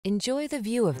Enjoy the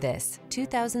view of this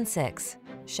 2006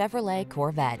 Chevrolet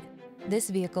Corvette.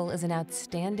 This vehicle is an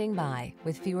outstanding buy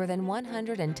with fewer than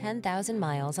 110,000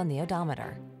 miles on the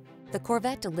odometer. The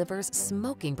Corvette delivers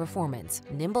smoking performance,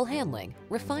 nimble handling,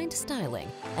 refined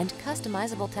styling, and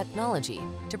customizable technology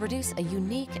to produce a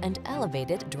unique and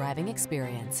elevated driving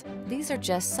experience. These are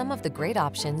just some of the great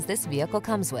options this vehicle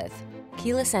comes with: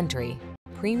 keyless entry,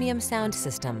 premium sound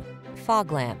system,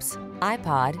 fog lamps,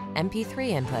 iPod, MP3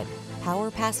 input,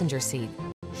 power passenger seat,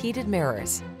 heated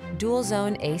mirrors, dual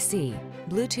zone AC,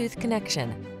 Bluetooth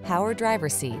connection, power driver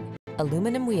seat,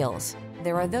 aluminum wheels.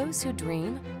 There are those who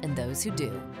dream and those who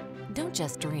do. Don't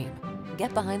just dream.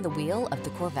 Get behind the wheel of the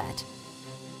Corvette.